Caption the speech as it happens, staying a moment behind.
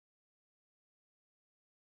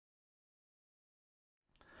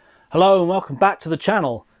Hello and welcome back to the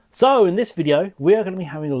channel. So in this video we are going to be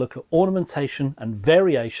having a look at ornamentation and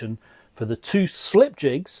variation for the two slip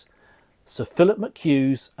jigs, Sir Phillip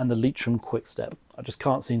McHugh's and the Leitrim Quickstep. I just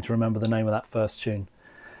can't seem to remember the name of that first tune.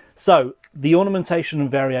 So the ornamentation and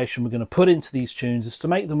variation we're going to put into these tunes is to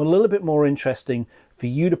make them a little bit more interesting for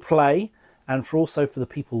you to play and also for the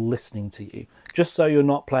people listening to you, just so you're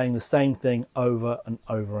not playing the same thing over and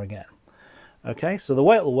over again. Okay, so the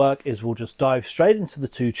way it will work is we'll just dive straight into the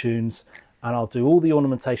two tunes and I'll do all the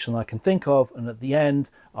ornamentation I can think of, and at the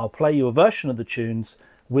end I'll play you a version of the tunes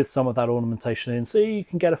with some of that ornamentation in so you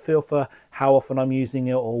can get a feel for how often I'm using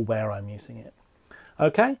it or where I'm using it.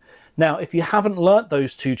 Okay, now if you haven't learnt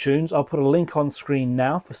those two tunes, I'll put a link on screen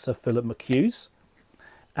now for Sir Phillip McHugh's,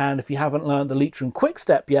 and if you haven't learnt the Leitrim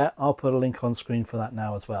Quickstep yet, I'll put a link on screen for that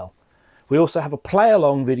now as well. We also have a play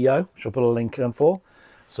along video, which I'll put a link on for.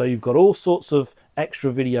 So you've got all sorts of extra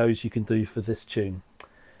videos you can do for this tune.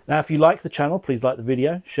 Now, if you like the channel, please like the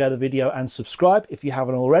video, share the video and subscribe if you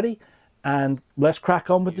haven't already. And let's crack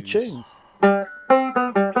on with the tunes.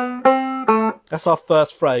 That's our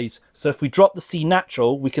first phrase. So if we drop the C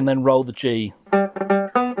natural, we can then roll the G.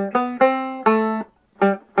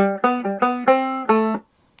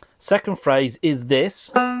 Second phrase is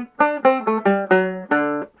this.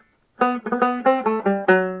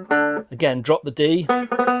 Again, drop the D,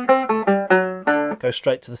 go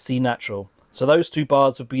straight to the C natural. So those two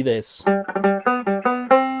bars would be this. We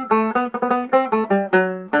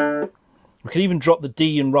can even drop the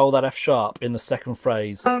D and roll that F sharp in the second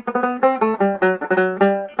phrase. And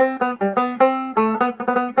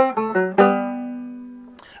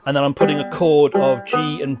then I'm putting a chord of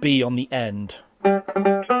G and B on the end.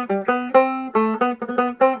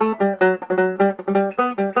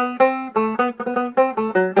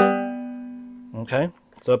 Okay,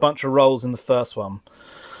 so a bunch of rolls in the first one.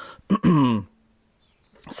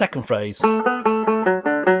 Second phrase.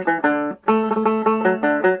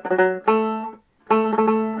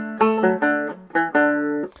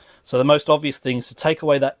 So the most obvious thing is to take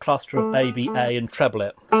away that cluster of A, B, A and treble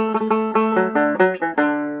it.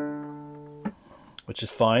 Which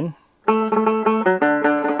is fine.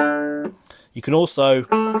 You can also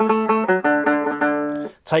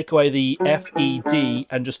take away the F, E, D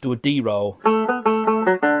and just do a D roll,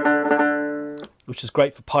 which is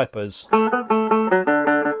great for pipers.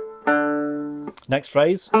 Next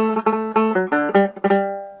phrase.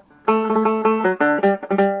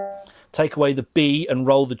 Take away the B and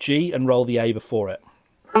roll the G and roll the A before it.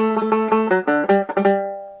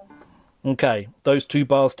 Okay, those two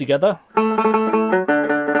bars together,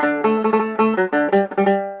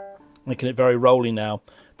 making it very rolly now.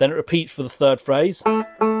 Then it repeats for the third phrase.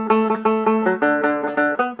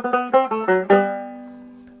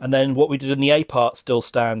 And then what we did in the A part still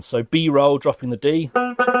stands. So B roll, dropping the D,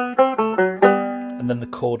 and then the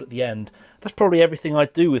chord at the end. That's probably everything I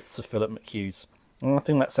do with Sir Phillip McHugh's. And I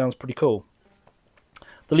think that sounds pretty cool.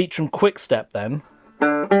 The Leitrim Quickstep then.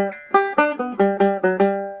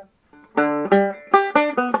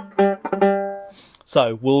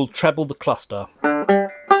 So we'll treble the cluster.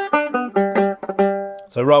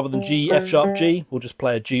 So rather than G, F sharp, G, we'll just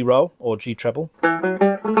play a G roll or G treble.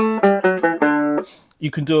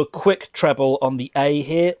 You can do a quick treble on the A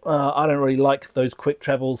here. I don't really like those quick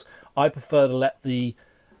trebles. I prefer to let the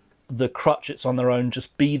crotchets on their own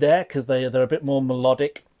just be there because they're a bit more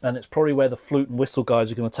melodic, and it's probably where the flute and whistle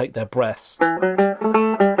guys are going to take their breaths. You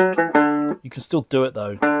can still do it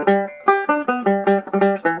though.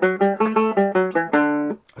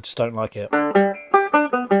 I just don't like it.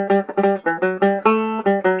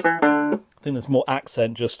 I think there's more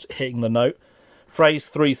accent just hitting the note. Phrase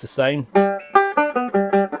 3 is the same.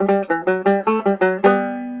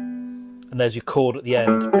 And there's your chord at the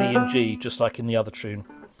end, B and G, just like in the other tune.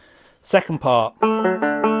 Second part.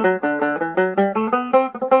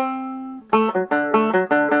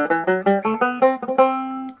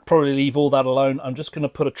 Probably leave all that alone. I'm just going to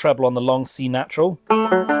put a treble on the long C natural.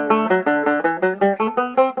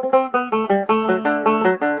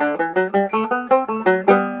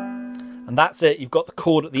 And that's it. You've got the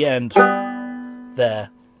chord at the end there.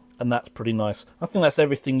 And that's pretty nice. I think that's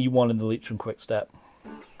everything you want in the Leitrim Quickstep.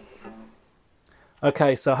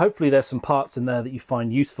 Okay, so hopefully there's some parts in there that you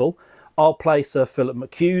find useful. I'll play Sir Phillip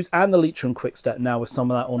McHugh's and the Leitrim Quickstep now with some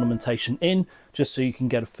of that ornamentation in, just so you can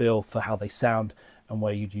get a feel for how they sound and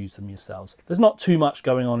where you'd use them yourselves. There's not too much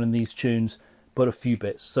going on in these tunes, but a few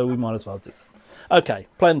bits, so we might as well do them. Okay,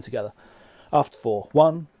 play them together. After 4.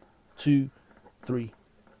 1, 2, 3,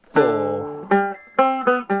 4.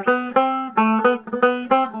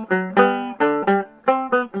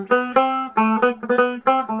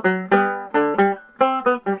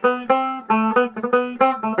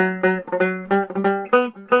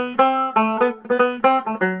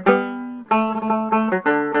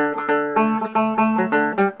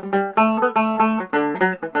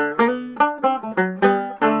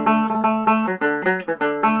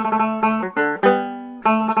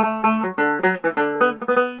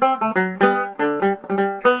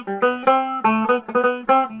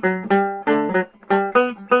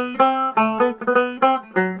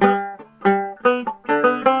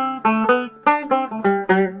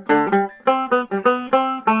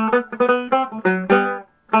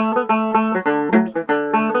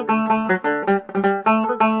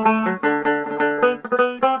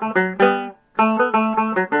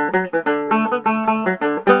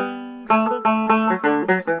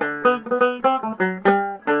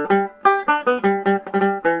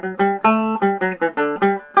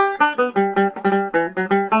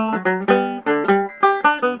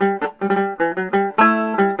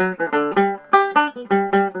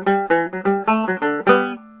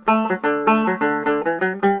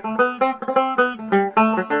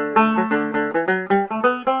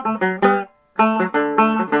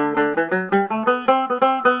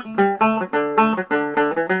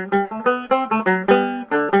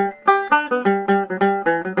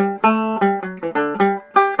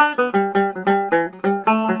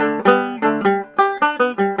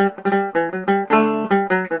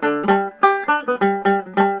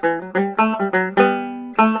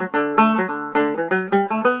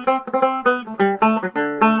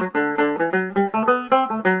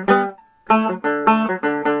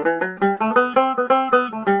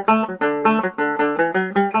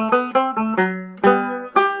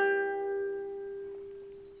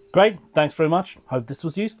 Great, thanks very much. Hope this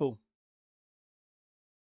was useful.